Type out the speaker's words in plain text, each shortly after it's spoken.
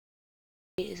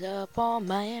Is up all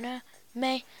my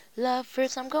anime love.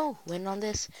 First, I'm going on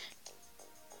this.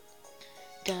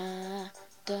 Da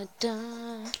da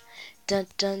da da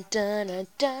da da da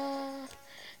da.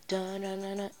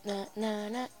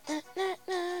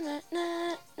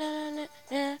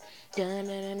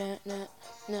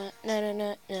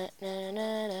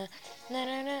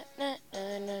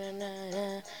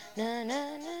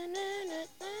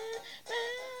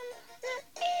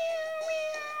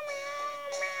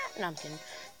 No, I'm kidding.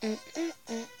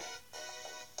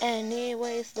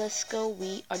 Anyways, let's go.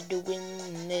 We are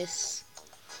doing this.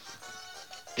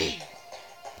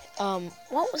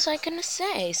 What was I gonna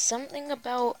say? Something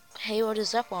about, hey, what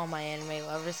is up all my anime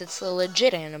lovers? It's the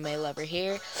legit anime lover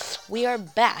here. We are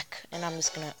back, and I'm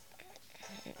just gonna,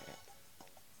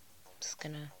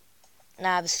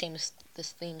 nah, this theme is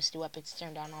too epic to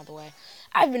turn down all the way.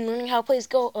 I've been learning how to play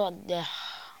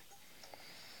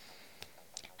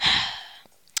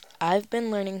I've been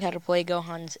learning how to play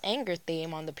Gohan's anger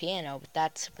theme on the piano, but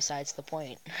that's besides the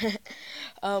point.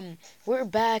 We're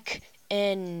back,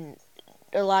 and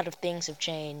a lot of things have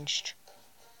changed.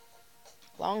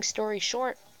 Long story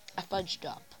short, I fudged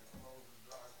up.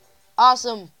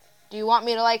 Awesome. Do you want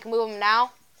me to, move him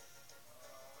now?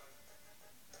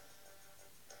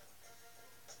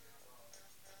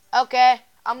 Okay,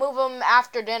 I'll move him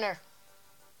after dinner.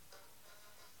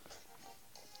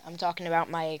 I'm talking about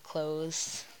my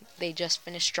clothes. They just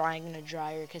finished drying in a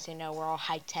dryer because, we're all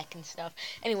high-tech and stuff.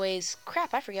 Anyways,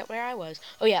 crap, I forget where I was.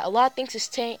 Oh, yeah, a lot of things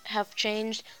have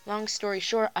changed. Long story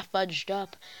short, I fudged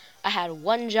up. I had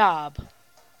one job,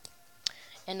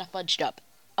 and I fudged up.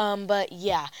 But,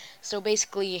 yeah, so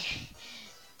basically,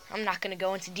 I'm not going to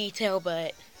go into detail,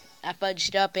 but I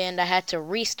fudged up, and I had to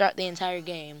restart the entire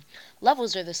game.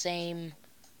 Levels are the same.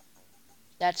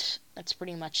 That's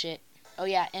pretty much it. Oh,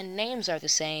 yeah, and names are the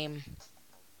same.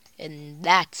 And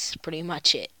that's pretty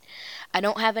much it. I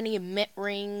don't have any emit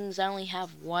rings. I only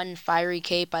have one fiery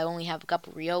cape. I only have a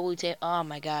couple Riolu tape. Oh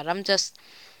my god, I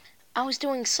was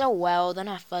doing so well, then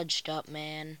I fudged up,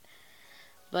 man.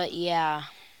 But yeah.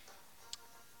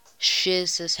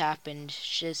 Shiz has happened.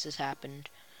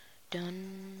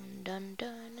 Dun dun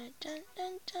dun dun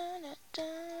dun dun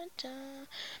dun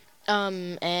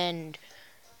dun. And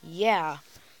yeah.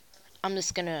 I'm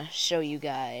just gonna show you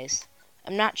guys.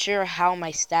 I'm not sure how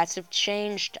my stats have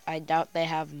changed. I doubt they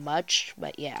have much,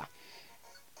 but yeah.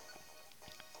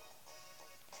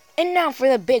 And now for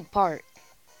the big part.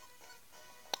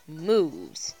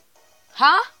 Moves.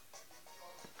 Huh?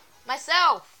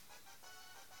 Myself.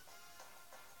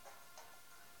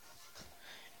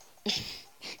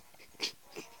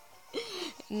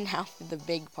 Now for the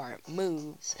big part.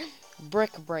 Moves.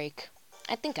 Brick Break.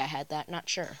 I think I had that, not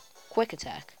sure. Quick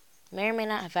Attack. May or may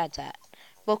not have had that.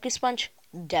 Focus Punch.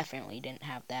 Definitely didn't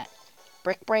have that.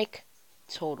 Brick Break.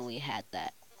 Totally had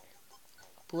that.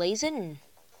 Blazin'.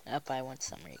 Up, I went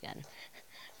summary again.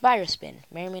 Virus Spin.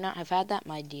 May or may not have had that.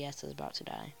 My DS is about to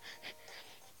die.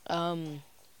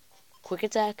 Quick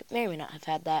Attack. May or may not have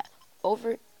had that.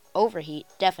 Overheat.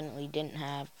 Definitely didn't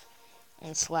have.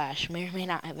 And Slash. May or may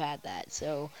not have had that.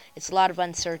 So, it's a lot of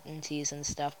uncertainties and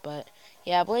stuff. But,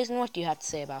 yeah, Blazin', what do you have to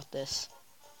say about this?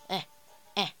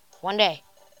 One day.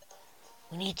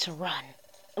 We need to run.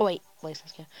 Oh, wait.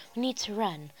 Blazin', we need to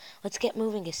run. Let's get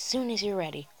moving as soon as you're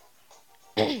ready.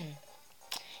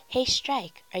 Hey,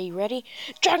 Strike, are you ready?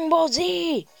 Dragon Ball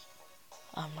Z!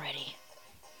 I'm ready.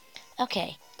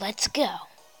 Okay, let's go.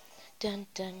 Dun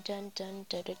dun dun dun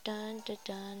dun dun dun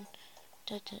dun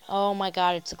dun dun. Oh my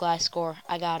god, it's a glass score.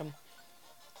 I got him.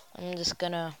 I'm just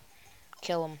gonna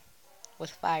kill him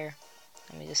with fire.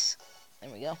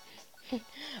 There we go.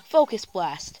 Focus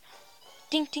Blast.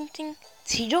 Ding ding ding.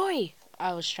 T-Joy!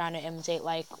 I was trying to imitate,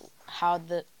 how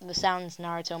the sounds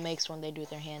Naruto makes when they do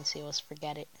their hand seals.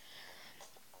 Forget it.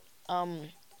 I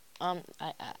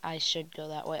should go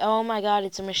that way. Oh my god,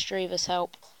 it's a mischievous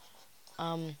help.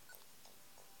 Another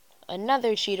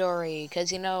Chidori,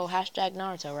 because, hashtag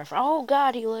Naruto reference. Oh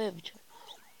god, he lived.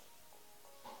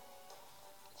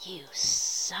 You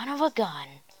son of a gun.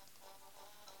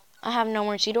 I have no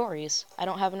more Chidoris. I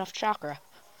don't have enough chakra.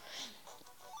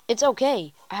 It's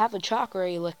okay. I have a chakra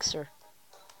elixir.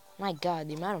 My god,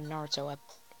 the amount of Naruto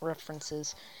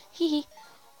references. Hee.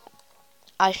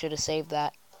 I should have saved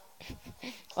that.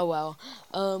 Oh well.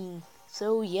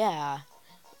 So yeah.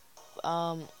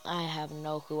 I have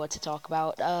no clue what to talk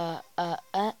about.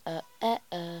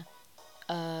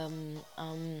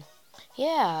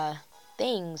 Yeah.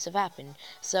 Things have happened.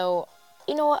 So,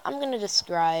 you know what? I'm gonna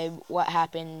describe what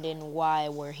happened and why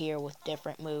we're here with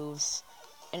different moves.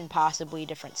 And possibly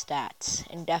different stats.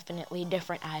 And definitely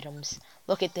different items.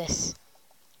 Look at this.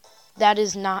 That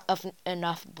is not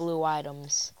enough blue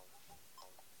items.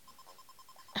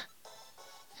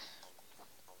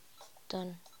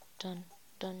 Dun, dun,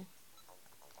 dun.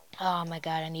 Oh my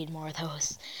god, I need more of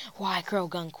those. Why,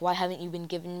 Krogunk? Why haven't you been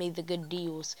giving me the good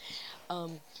deals?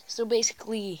 So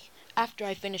basically, after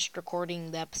I finished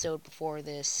recording the episode before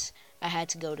this, I had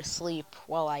to go to sleep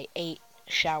while I ate,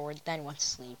 showered, then went to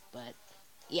sleep. But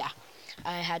yeah,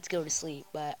 I had to go to sleep.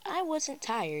 But I wasn't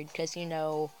tired because,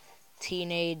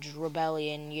 teenage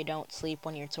rebellion, you don't sleep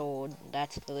when you're told.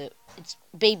 It's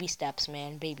baby steps,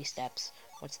 man, baby steps.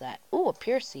 What's that? Ooh, a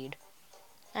pure seed.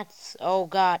 Oh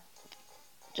god.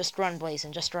 Just run,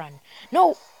 Blazin', just run.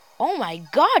 No! Oh my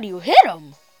god, you hit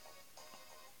him!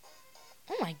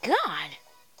 Oh my god.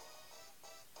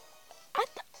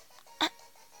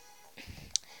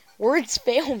 Words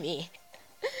fail me.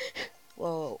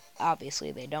 Well,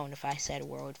 obviously they don't if I said a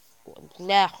word.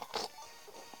 Nah.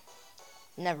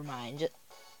 Never mind.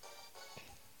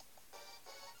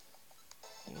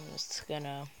 I'm just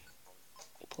gonna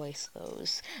place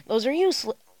those. Those are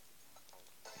useless.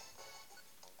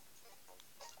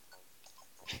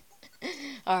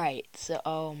 Alright, so,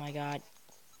 oh my god.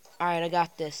 Alright, I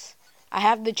got this. I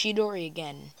have the Chidori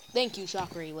again. Thank you,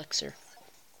 Sakura Elixir.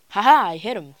 Haha, I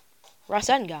hit him.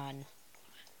 Rasengan.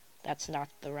 That's not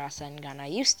the Rasengan I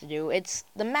used to do. It's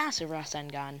the massive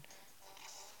Rasengan.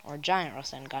 Or giant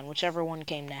Rasengan, whichever one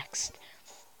came next.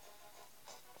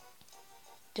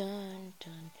 Dun,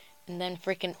 dun. And then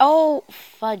freaking... Oh,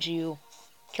 fudge you.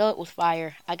 Kill it with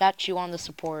fire. I got you on the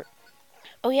support.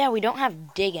 Oh yeah, we don't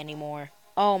have dig anymore.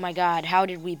 Oh my god, how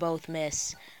did we both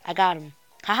miss? I got him.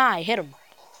 Haha, I hit him.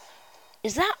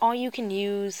 Is that all you can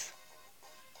use?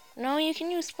 No, you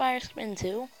can use fire spin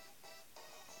too.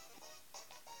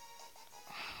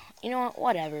 You know what?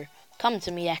 Whatever. Come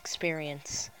to me,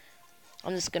 experience.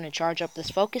 I'm just gonna charge up this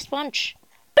focus punch.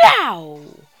 Bow!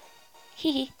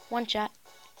 Hee, one shot.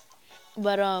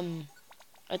 But,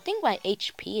 I think my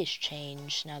HP has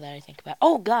changed now that I think about it.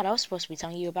 Oh god, I was supposed to be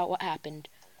telling you about what happened.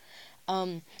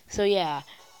 So yeah,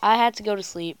 I had to go to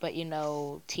sleep, but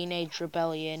teenage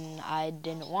rebellion, I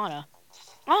didn't wanna.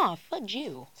 Ah, fudge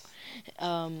you.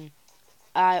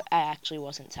 I actually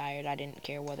wasn't tired. I didn't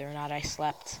care whether or not I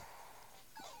slept.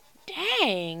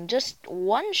 Dang, just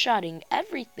one-shotting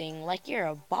everything like you're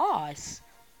a boss.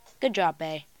 Good job,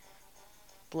 Bay.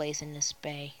 Blazing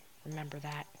Bay. Remember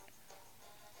that.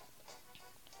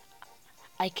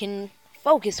 I can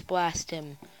focus blast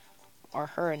him. Or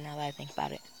her, now that I think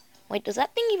about it. Wait, does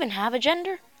that thing even have a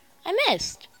gender? I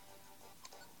missed.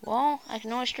 Well, I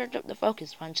can always charge up the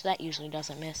focus punch. That usually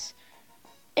doesn't miss.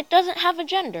 It doesn't have a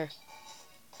gender.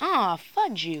 Ah,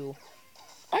 fudge you.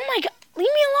 Oh my god, leave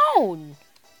me alone.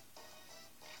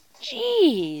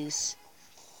 Jeez.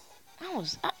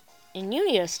 And you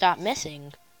need to stop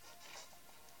missing.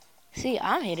 See,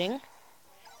 I'm hitting.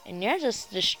 And you're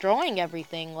just destroying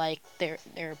everything like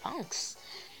they're punks.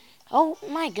 Oh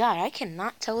my god, I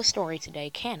cannot tell a story today,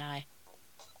 can I?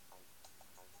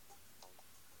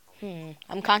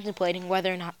 I'm contemplating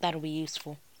whether or not that'll be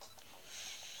useful.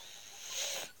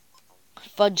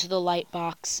 Fudge the light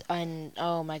box and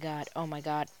oh my god, oh my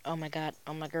god, oh my god,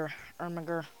 oh my god, oh my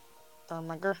god, oh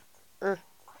my god.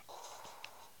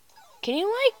 Can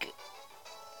you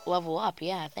level up?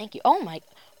 Yeah, thank you. Oh my,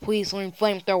 please learn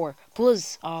flamethrower,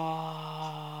 please.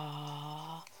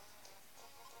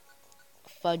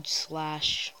 Fudge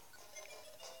slash.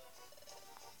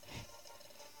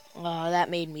 Oh, that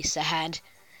made me sad.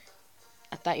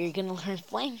 I thought you were gonna learn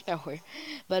flamethrower,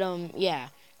 but yeah.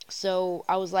 So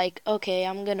I was like, okay,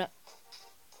 I'm gonna.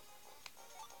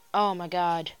 Oh my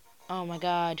god, oh my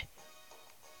god.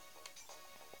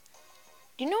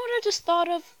 Do you know what I just thought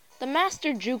of? The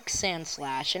Master Juke Sand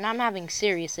Slash, and I'm having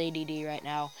serious ADD right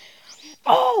now.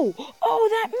 Oh,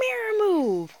 that mirror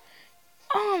move.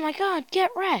 Oh my god, get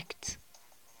wrecked.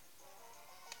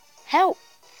 Help.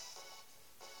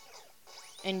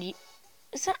 And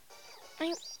is that?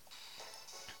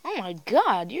 Oh my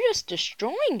god, you're just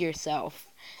destroying yourself.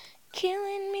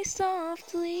 Killing me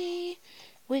softly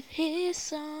with his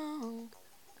song.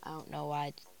 I don't know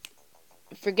why.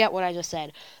 Forget what I just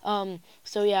said.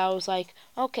 So yeah, I was like,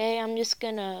 okay, I'm just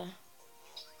gonna.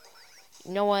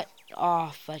 You know what?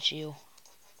 Oh, fudge you.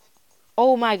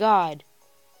 Oh my god.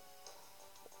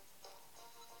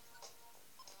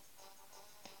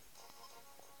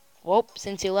 Well,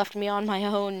 since he left me on my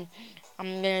own,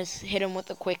 I'm gonna hit him with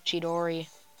a quick Chidori.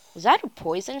 Was that a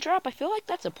poison trap? I feel like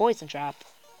that's a poison trap.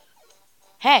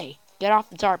 Hey, get off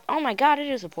the tarp. Oh my god, it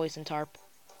is a poison tarp.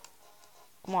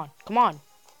 Come on, come on.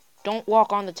 Don't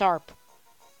walk on the tarp.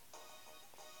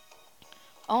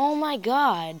 Oh my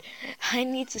god. I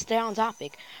need to stay on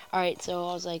topic. Alright, so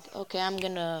I was like, okay, I'm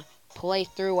gonna play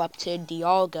through up to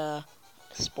Dialga.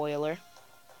 Spoiler.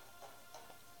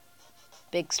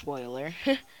 Big spoiler.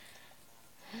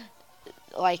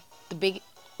 Like,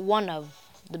 one of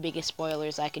the biggest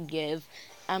spoilers I could give.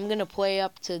 I'm gonna play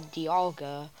up to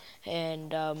Dialga,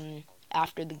 and,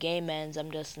 after the game ends,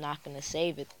 I'm just not gonna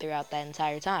save it throughout that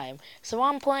entire time. So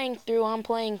I'm playing through,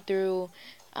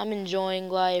 I'm enjoying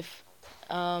life,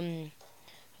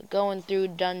 going through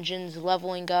dungeons,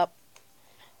 leveling up,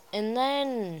 and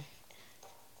then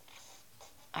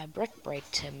I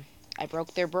braked him. I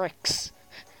broke their bricks.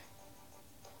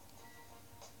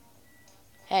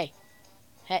 Hey,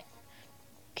 hey,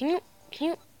 can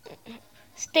you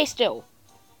stay still?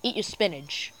 Eat your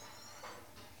spinach.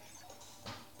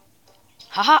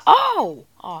 Haha, oh!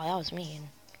 Oh, that was mean.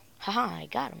 Haha, I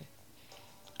got him.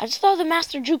 I just thought the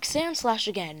Master Juke Sand Slash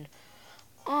again.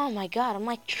 Oh my god, I'm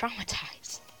like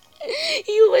traumatized.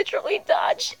 He literally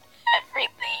dodged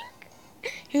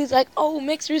everything. He was like, oh,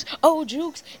 mixers, oh,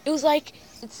 jukes. It's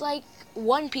like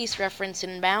One Piece reference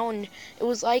in Bound. It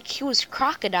was like he was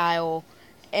Crocodile,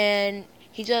 and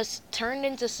he just turned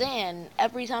into sand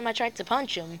every time I tried to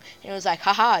punch him. And it was like,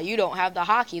 haha, you don't have the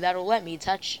hockey that'll let me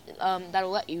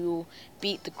that'll let you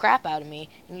beat the crap out of me.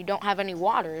 And you don't have any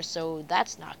water, so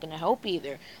that's not gonna help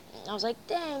either. I was like,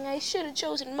 dang, I should have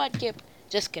chosen Mudkip.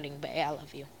 Just kidding, but I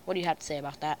love you. What do you have to say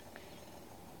about that?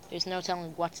 There's no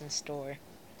telling what's in store.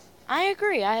 I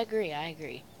agree.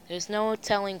 There's no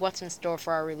telling what's in store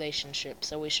for our relationship,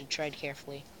 so we should tread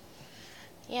carefully.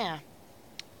 Yeah.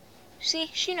 See,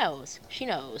 she knows.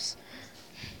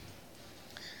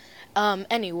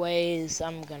 Anyways,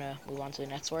 I'm gonna move on to the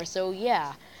next one. So,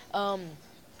 yeah.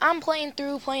 I'm playing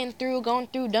through, going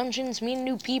through dungeons, meeting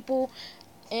new people,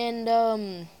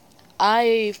 and,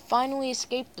 I finally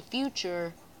escaped the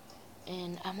future,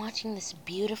 and I'm watching this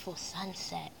beautiful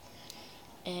sunset.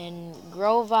 And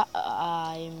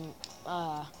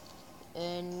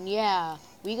and yeah,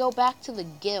 we go back to the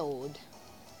guild.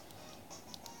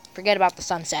 Forget about the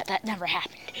sunset, that never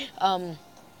happened.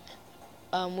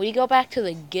 We go back to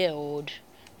the guild,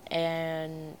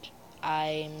 and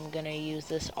I'm gonna use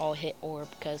this all hit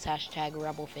orb because hashtag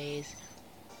rebel phase.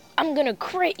 I'm gonna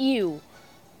crit you!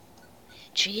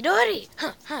 Chidori!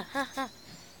 Ha ha ha ha.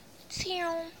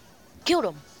 Killed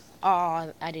him!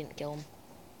 Oh, I didn't kill him.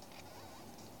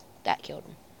 That killed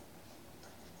him.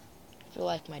 I feel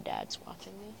like my dad's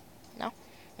watching me. No?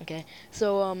 Okay.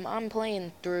 So, I'm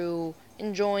playing through,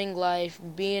 enjoying life,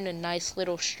 being a nice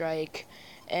little strike,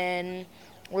 and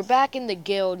we're back in the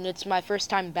guild, and it's my first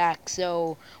time back,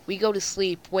 so we go to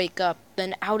sleep, wake up,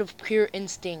 then out of pure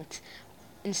instinct,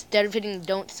 instead of hitting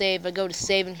don't save, I go to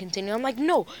save and continue. I'm like,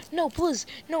 no, please,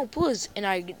 and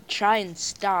I try and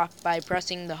stop by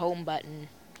pressing the home button.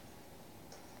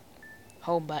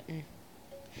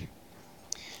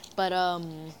 But,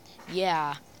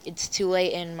 yeah, it's too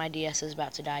late and my DS is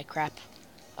about to die. Crap.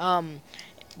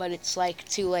 But it's like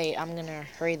too late. I'm gonna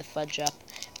hurry the fudge up.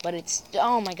 But it's,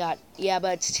 oh my god. Yeah,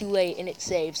 but it's too late and it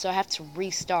saved. So I have to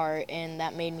restart, and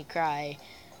that made me cry.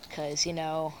 Because, you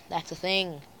know, that's a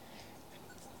thing.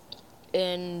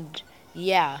 And,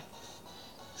 yeah.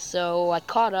 So I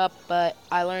caught up, but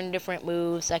I learned different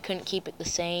moves. I couldn't keep it the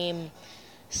same.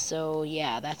 So,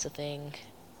 yeah, that's a thing.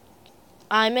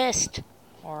 I missed.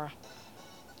 Or,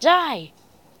 die!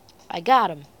 I got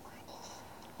him.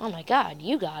 Oh my god,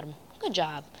 you got him. Good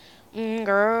job.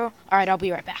 Girl. Alright, I'll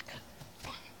be right back.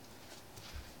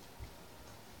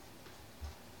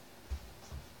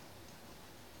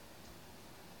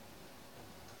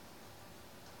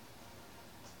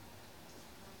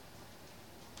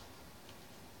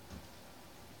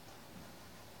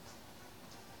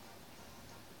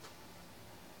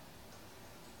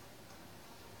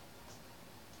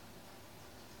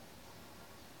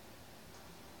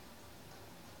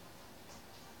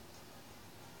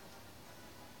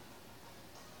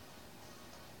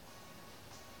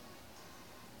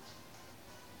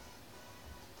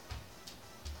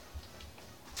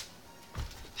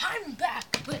 I'm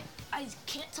back, but I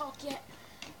can't talk yet.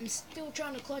 I'm still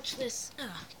trying to clutch this.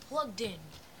 Plugged in.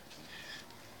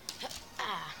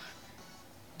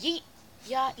 Yeet,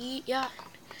 ya, yeet, ya.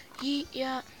 Yeet,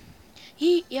 ya.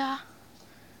 Yeet, ya.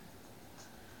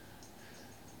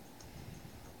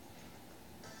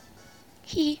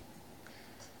 He.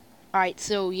 Alright,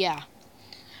 so yeah.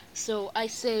 So I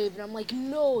saved, and I'm like,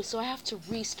 no, so I have to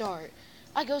restart.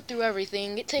 I go through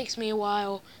everything. It takes me a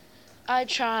while. I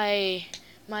try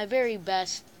my very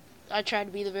best. I try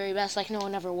to be the very best like no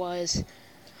one ever was.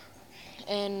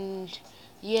 And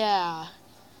yeah.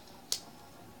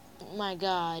 My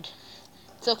god.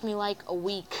 Took me like a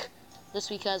week just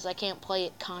because I can't play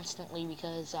it constantly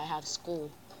because I have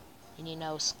school. And you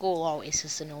know, school always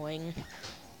is annoying.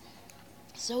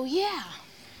 So yeah.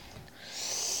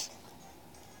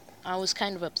 I was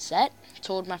kind of upset.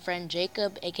 Told my friend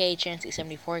Jacob, aka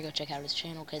Chansey74, go check out his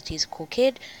channel because he's a cool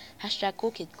kid. Hashtag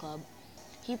Cool Kid Club.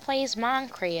 He plays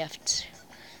Minecraft.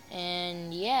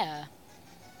 And yeah.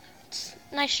 It's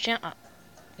nice channel.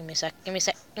 Give me a sec.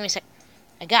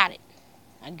 I got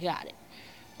it.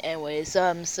 Anyways,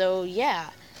 so yeah.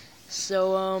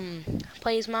 So,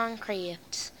 plays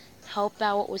Minecraft. Help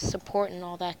out with support and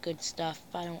all that good stuff.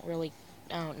 I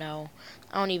don't know.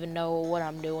 I don't even know what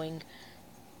I'm doing.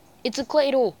 It's a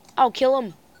Claydol. I'll kill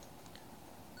him.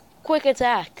 Quick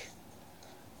attack.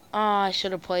 Ah, I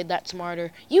should have played that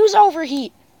smarter. Use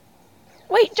overheat.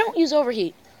 Wait, don't use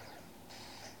overheat.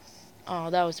 Oh,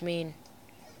 that was mean.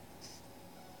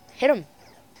 Hit him.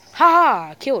 Ha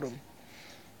ha, killed him.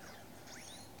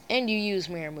 And you use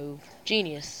mirror move.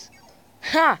 Genius.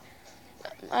 Ha!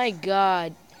 My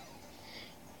god.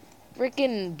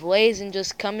 Freaking Blazing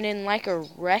just coming in like a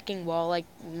wrecking ball, like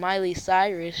Miley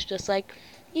Cyrus, just like,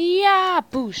 yeah,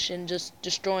 boosh, and just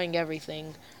destroying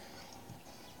everything.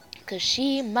 'Cause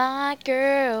she my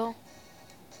girl.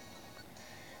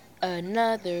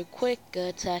 Another quick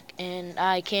attack, and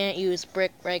I can't use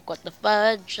brick break. What the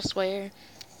fudge, I swear.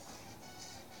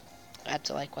 I had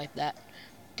to like wipe that.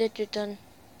 Did you done?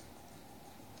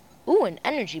 Ooh, an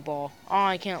energy ball. Oh,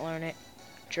 I can't learn it.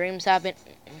 Dreams happen.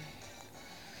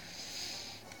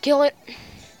 Kill it.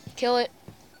 Kill it.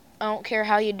 I don't care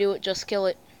how you do it, just kill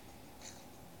it.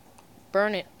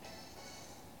 Burn it.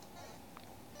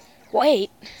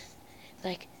 Wait.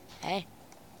 Like, hey.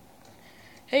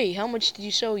 Hey, how much did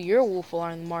you sell your woofle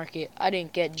on the market? I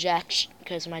didn't get jack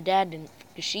because my dad didn't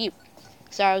f sheep.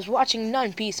 So I was watching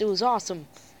Nun Piece. It was awesome.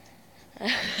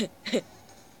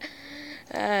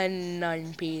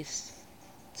 Nun Piece.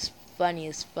 It's funny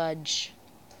as fudge.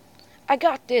 I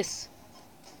got this.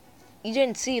 You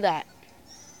didn't see that.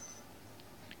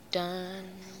 Dun,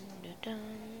 dun,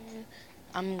 dun.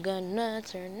 I'm gonna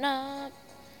turn up.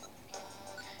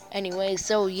 Anyway,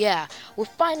 so yeah, we're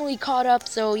finally caught up.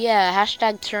 So yeah,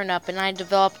 hashtag turn up, and I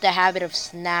developed a habit of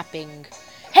snapping.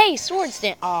 Hey, sword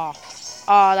stance.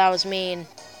 Oh, that was mean.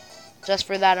 Just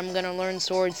for that, I'm gonna learn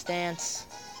sword stance.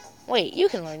 Wait, you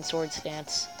can learn sword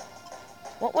stance.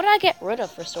 What would I get rid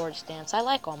of for sword stance? I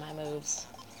like all my moves.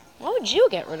 What would you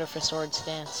get rid of for sword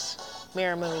stance?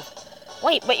 Mirror move.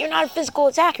 Wait, but you're not a physical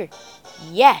attacker.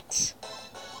 Yet.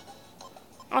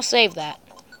 I'll save that.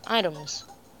 Items.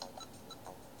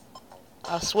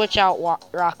 I'll switch out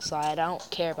Rock Slide. I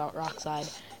don't care about Rock Slide.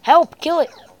 Help! Kill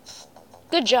it!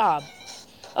 Good job.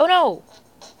 Oh no!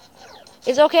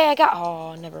 It's okay, I got...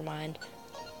 Oh, never mind.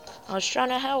 I was trying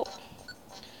to help.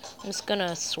 I'm just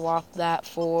gonna swap that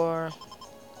for...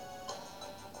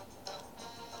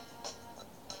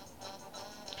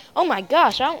 Oh my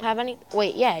gosh, I don't have any...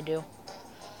 Wait, yeah, I do.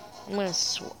 I'm gonna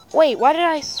wait, why did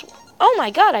I... Oh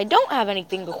my god, I don't have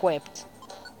anything equipped.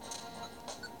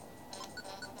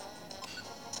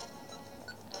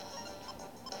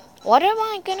 What am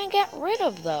I gonna get rid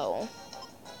of, though?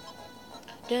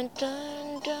 Dun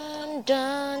dun dun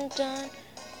dun dun.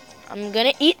 I'm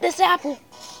gonna eat this apple.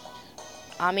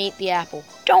 I'm eat the apple.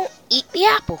 Don't eat the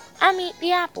apple. I'm eat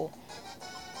the apple.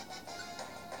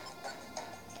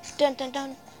 Dun dun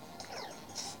dun.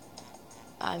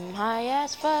 I'm high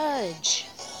as fudge.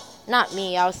 Not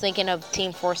me, I was thinking of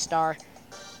Team 4-star.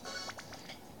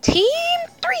 Team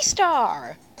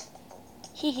 3-star!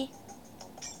 Hee.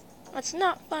 That's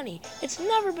not funny. It's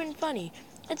never been funny.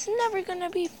 It's never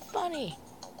gonna be funny.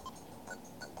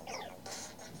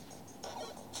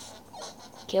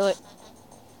 Kill it.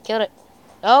 Killed it.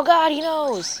 Oh god, he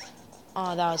knows!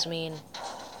 Oh, that was mean.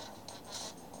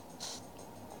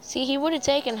 See, he would have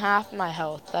taken half my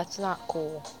health. That's not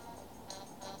cool.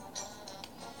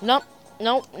 Nope.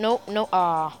 Nope. Nope. Nope.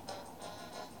 Ah.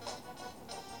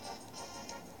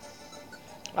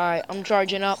 Alright, I'm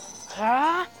charging up.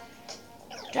 Ah!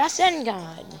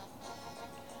 Rasengan!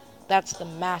 That's the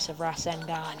massive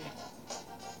Rasengan.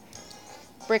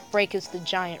 Brick Break is the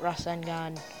giant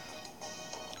Rasengan.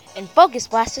 And Focus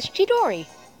Blast is Chidori.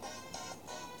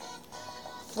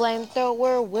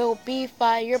 Flamethrower will be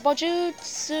Fireball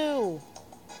Jutsu.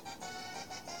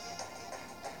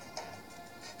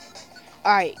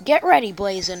 Alright, get ready,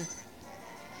 Blazin'.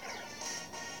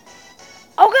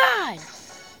 Oh god!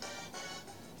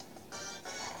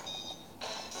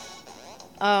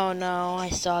 Oh no, I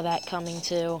saw that coming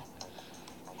too.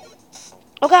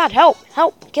 Oh god, help!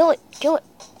 Help! Kill it! Kill it!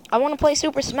 I want to play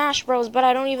Super Smash Bros, but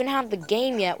I don't even have the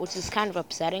game yet, which is kind of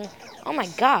upsetting. Oh my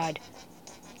god.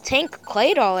 tank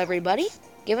clay doll, everybody.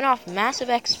 Giving off massive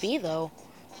XP, though.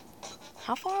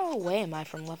 How far away am I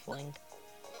from leveling?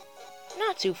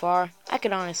 Not too far. I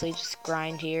could honestly just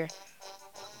grind here.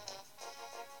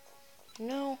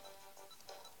 No.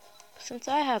 Since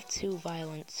I have 2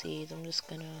 violent seeds, I'm just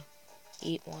gonna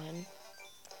eat one.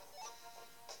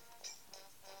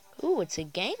 Ooh, it's a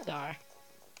Gengar.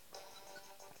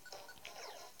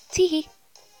 Teehee.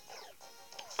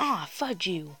 Ah, fudge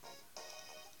you.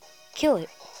 Kill it.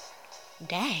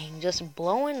 Dang, just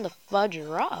blowing the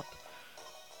fudger up.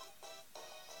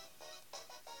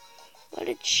 But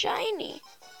it's shiny.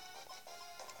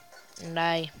 And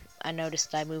I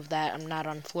noticed I moved that. I'm not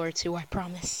on floor 2, I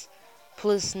promise.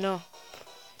 Please, no.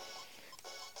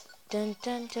 Dun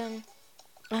dun dun.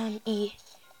 I'm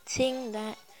eating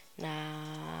that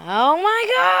now. Oh my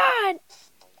god!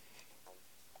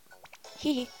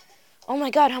 Hee. Oh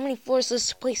my god, how many floors does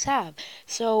this place have?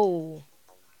 So,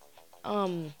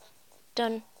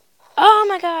 done. Oh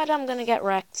my god, I'm gonna get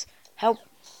wrecked. Help.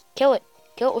 Kill it.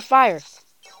 Kill it with fire.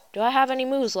 Do I have any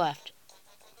moves left?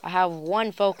 I have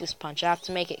 1 focus punch. I have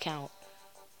to make it count.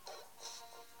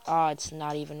 Oh, it's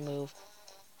not even a move.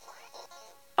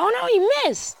 Oh no, you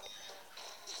missed!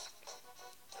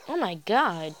 Oh my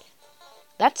god.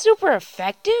 That's super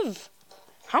effective?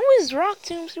 How is Rock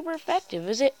Tomb super effective?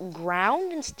 Is it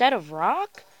ground instead of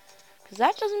rock? Because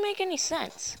that doesn't make any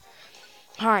sense.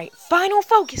 Alright, final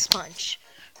focus punch.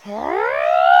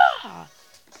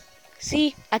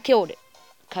 See, I killed it.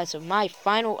 Because of my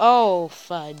final... Oh,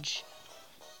 fudge.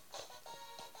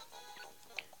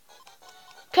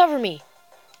 Cover me.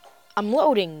 I'm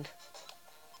loading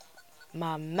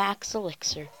my max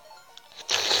elixir.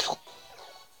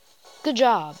 Good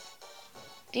job.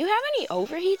 Do you have any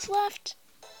overheats left?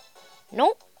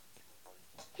 Nope.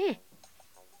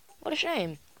 What a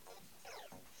shame.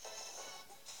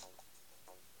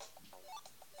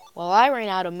 Well, I ran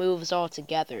out of moves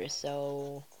altogether,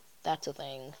 so that's a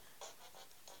thing.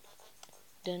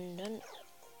 Dun dun.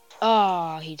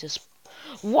 Oh, he just...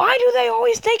 Why do they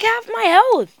always take half my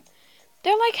health?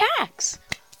 They're like hacks.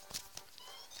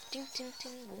 Ding, ding,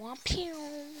 ding,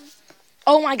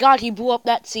 oh my god, he blew up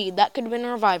that seed. That could have been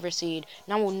a reviver seed.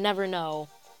 Now we'll never know.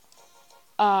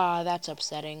 Ah, that's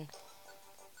upsetting.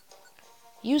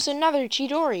 Use another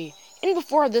Chidori. And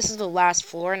before this is the last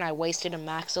floor and I wasted a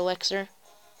max elixir.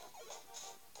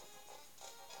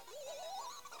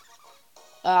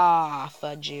 Ah,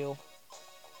 fudge you.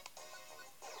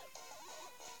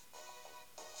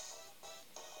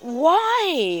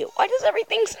 Why? Why does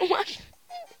everything so much...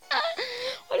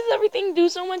 Why does everything do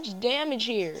so much damage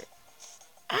here?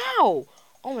 Ow!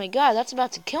 Oh my god, that's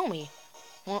about to kill me.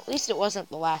 Well, at least it wasn't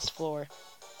the last floor.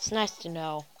 It's nice to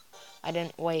know I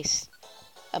didn't waste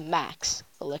a max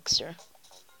elixir.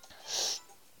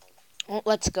 Well,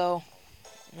 let's go.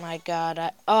 My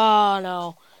god, oh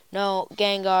no. No,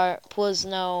 Gengar. Please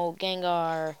no,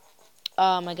 Gengar.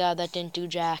 Oh my god, that didn't do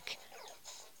jack.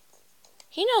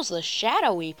 He knows the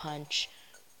shadowy punch.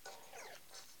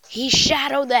 He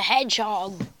shadowed the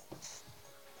hedgehog.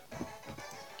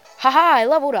 Haha, I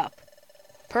leveled up.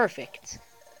 Perfect.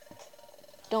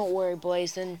 Don't worry,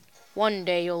 Blazin'. One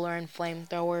day you'll learn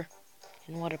Flamethrower.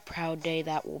 And what a proud day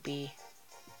that will be.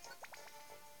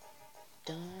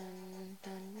 Dun,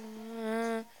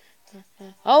 dun,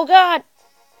 dun. Oh god!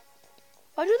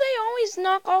 Why do they always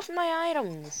knock off my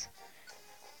items?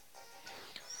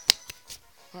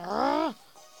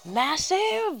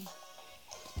 Massive!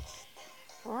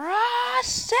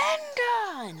 Rasengan!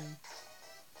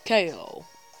 KO.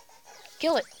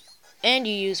 Kill it. And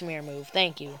you use Mirror Move.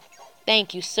 Thank you.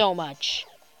 Thank you so much.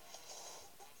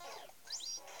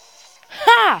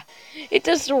 Ha! It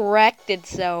just wrecked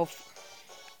itself.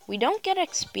 We don't get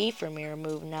XP for Mirror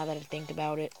Move now that I think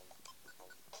about it.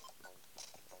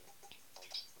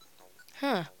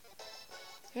 Huh.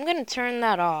 I'm gonna turn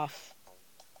that off.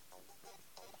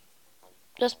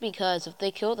 Just because if they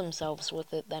kill themselves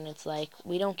with it, then it's like,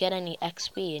 we don't get any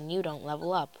XP and you don't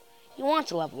level up. You want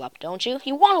to level up, don't you?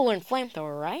 You want to learn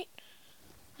Flamethrower, right?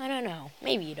 I don't know.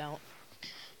 Maybe you don't.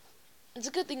 It's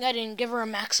a good thing I didn't give her a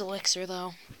max elixir,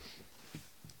 though.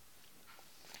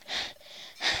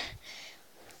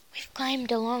 We've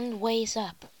climbed a long ways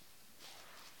up.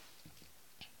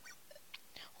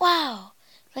 Wow!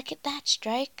 Look at that,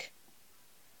 Strike.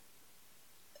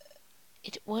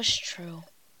 It was true.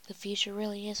 The future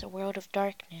really is a world of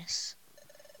darkness.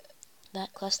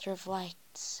 That cluster of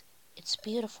lights, it's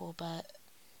beautiful, but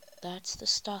that's the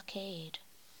stockade.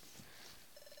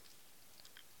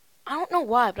 I don't know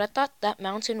why, but I thought that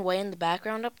mountain way in the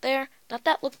background up there, thought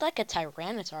that looked like a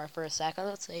Tyranitar for a second.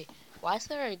 Let's see, why is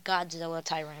there a Godzilla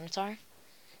Tyranitar?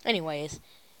 Anyways,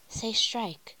 say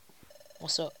Strike,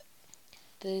 Also,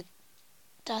 the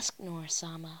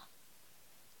Dusknor-sama,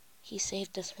 he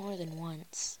saved us more than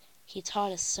once. He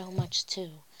taught us so much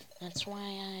too. That's why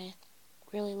I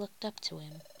really looked up to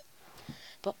him.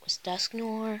 But was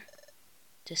Dusknor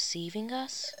deceiving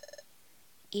us?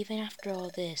 Even after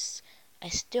all this, I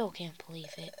still can't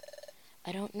believe it.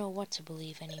 I don't know what to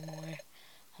believe anymore.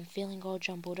 I'm feeling all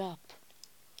jumbled up.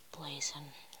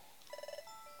 Blazin'.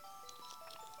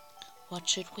 What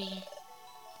should we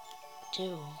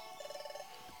do?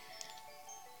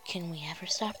 Can we ever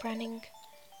stop running?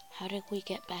 How did we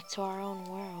get back to our own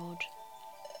world?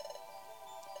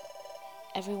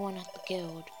 Everyone at the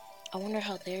guild, I wonder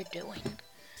how they're doing.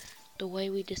 The way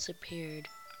we disappeared,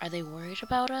 are they worried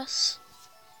about us?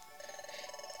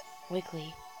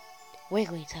 Wiggly,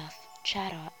 Wigglytuff,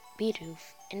 Chatot, Bidoof,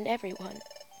 and everyone.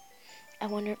 I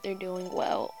wonder if they're doing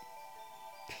well.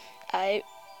 I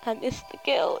miss the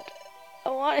guild. I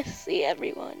want to see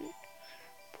everyone.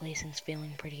 Blazin's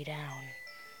feeling pretty down.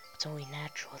 It's only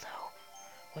natural, though.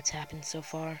 What's happened so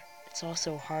far, it's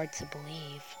also hard to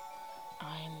believe.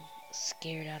 I'm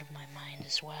scared out of my mind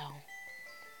as well.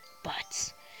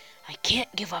 But I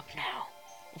can't give up now.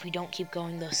 If we don't keep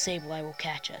going, those Sableye will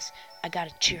catch us. I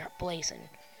gotta cheer up Blazin'.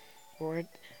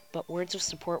 But words of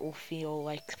support will feel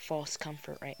like false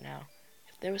comfort right now.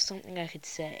 If there was something I could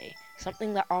say,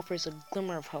 something that offers a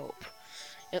glimmer of hope,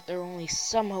 if there were only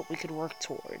some hope we could work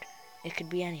toward, it could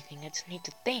be anything. I just need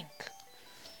to think.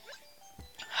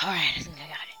 Alright, I think I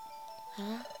got it.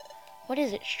 Huh? What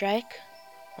is it, Strike?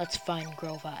 Let's find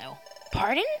Grovyle.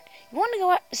 Pardon? You want to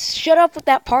go out? Shut up with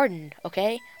that pardon,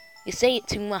 okay? You say it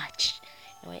too much.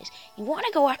 Anyways, you want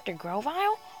to go after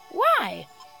Grovyle? Why?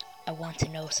 I want to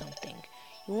know something.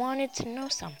 You wanted to know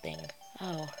something.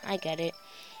 Oh, I get it.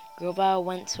 Grovyle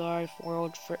went to our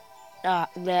world for...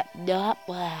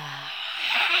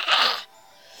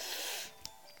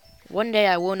 One day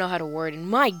I will know how to word, and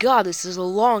my god, this is a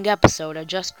long episode, I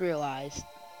just realized.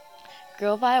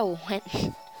 Grovyle went...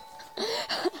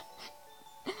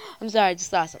 I'm sorry, I just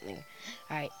thought something.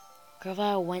 Alright,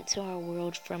 Grovyle went to our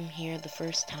world from here the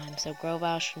first time, so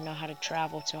Grovyle should know how to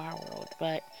travel to our world.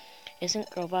 But isn't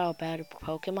Grovyle a better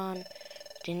Pokemon?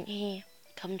 Didn't he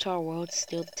come to our world to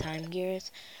steal the time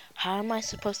gears? How am I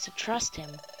supposed to trust him?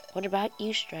 What about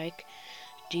you, Strike?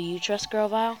 Do you trust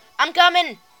Grovyle? I'm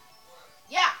coming!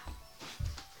 Yeah!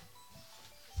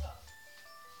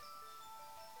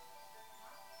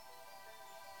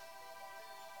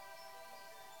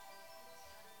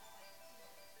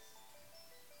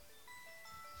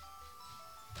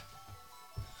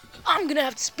 I'm gonna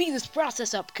have to speed this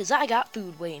process up because I got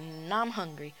food waiting and I'm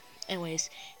hungry. Anyways,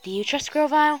 do you trust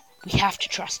Grovyle? We have to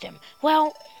trust him.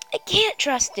 Well, I can't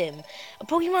trust him. A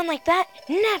Pokemon like that?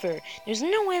 Never. There's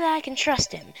no way that I can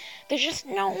trust him. There's just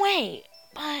no way.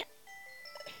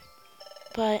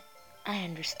 But, I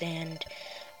understand.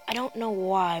 I don't know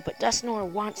why, but Dusknor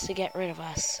wants to get rid of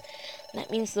us.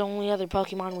 That means the only other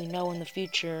Pokemon we know in the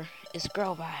future is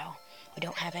Grovyle. We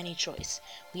don't have any choice.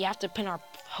 We have to pin our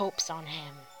hopes on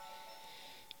him.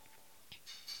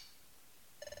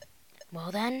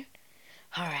 Well then,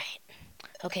 alright.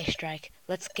 Okay, Strike,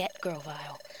 let's get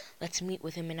Grovyle. Let's meet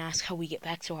with him and ask how we get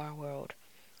back to our world.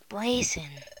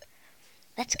 Blazin'.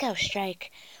 Let's go,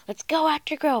 Strike. Let's go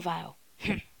after Grovyle.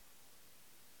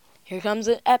 Here comes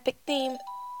an epic theme.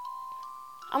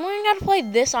 I'm learning how to play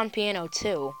this on piano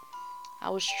too. I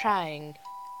was trying.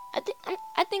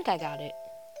 I think I got it.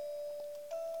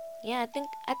 Yeah, I think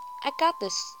I got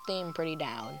this theme pretty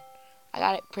down. I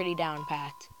got it pretty down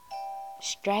packed.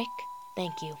 Strike,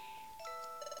 thank you.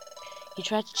 You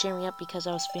tried to cheer me up because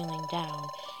I was feeling down,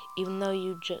 even though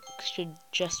you should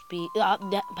just be...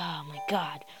 oh my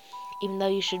god. Even though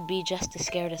you should be just as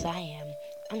scared as I am.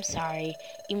 I'm sorry,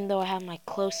 even though I have my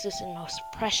closest and most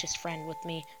precious friend with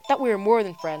me. I thought we were more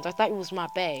than friends. I thought it was my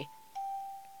bae.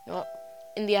 Well,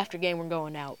 in the after game, we're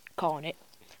going out, calling it.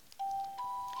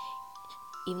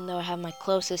 Even though I have my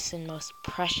closest and most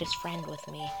precious friend with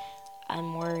me,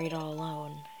 I'm worried all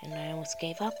alone, and I almost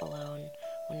gave up alone,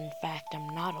 when in fact I'm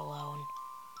not alone.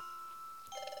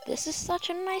 This is such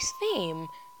a nice theme,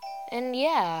 and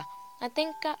yeah, I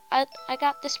think I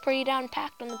got this pretty down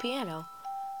packed on the piano.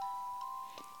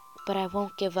 But I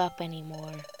won't give up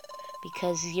anymore,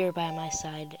 because you're by my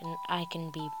side, and I can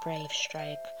be brave,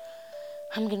 Strike.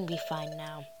 I'm gonna be fine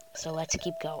now, so let's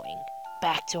keep going,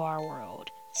 back to our world,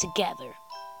 together.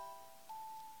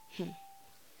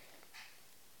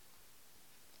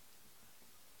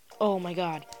 Oh my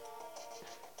god.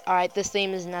 Alright, this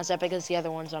theme isn't as epic as the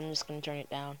other one, so I'm just gonna turn it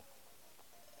down.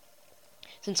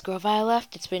 Since Grovile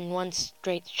left, it's been one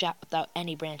straight shot without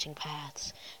any branching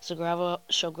paths. So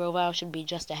Grovile should be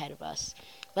just ahead of us.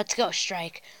 Let's go,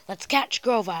 Strike. Let's catch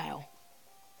Grovile.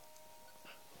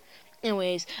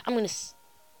 Anyways, I'm gonna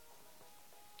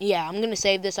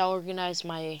save this. I'll organize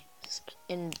my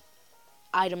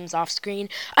items off screen.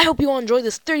 I hope you all enjoy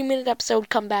this 30-minute episode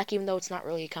comeback, even though it's not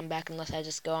really a comeback unless I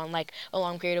just go on like a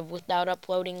long period of without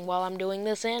uploading while I'm doing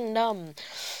this. And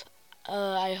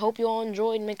I hope you all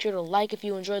enjoyed. Make sure to like if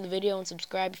you enjoyed the video and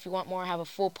subscribe if you want more. I have a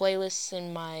full playlist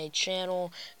in my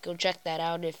channel. Go check that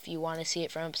out if you want to see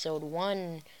it from episode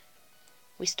 1.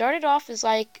 We started off as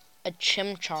like a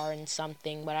chimchar and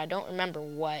something, but I don't remember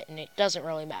what, and it doesn't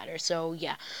really matter. So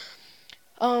yeah.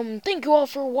 Thank you all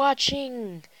for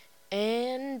watching,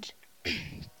 and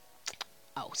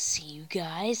I'll see you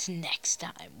guys next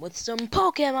time with some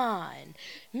Pokemon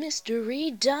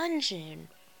Mystery Dungeon.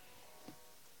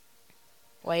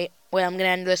 Wait, I'm gonna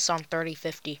end this on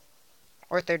 3050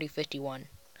 or 3051.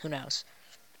 Who knows?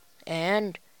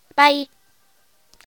 And bye.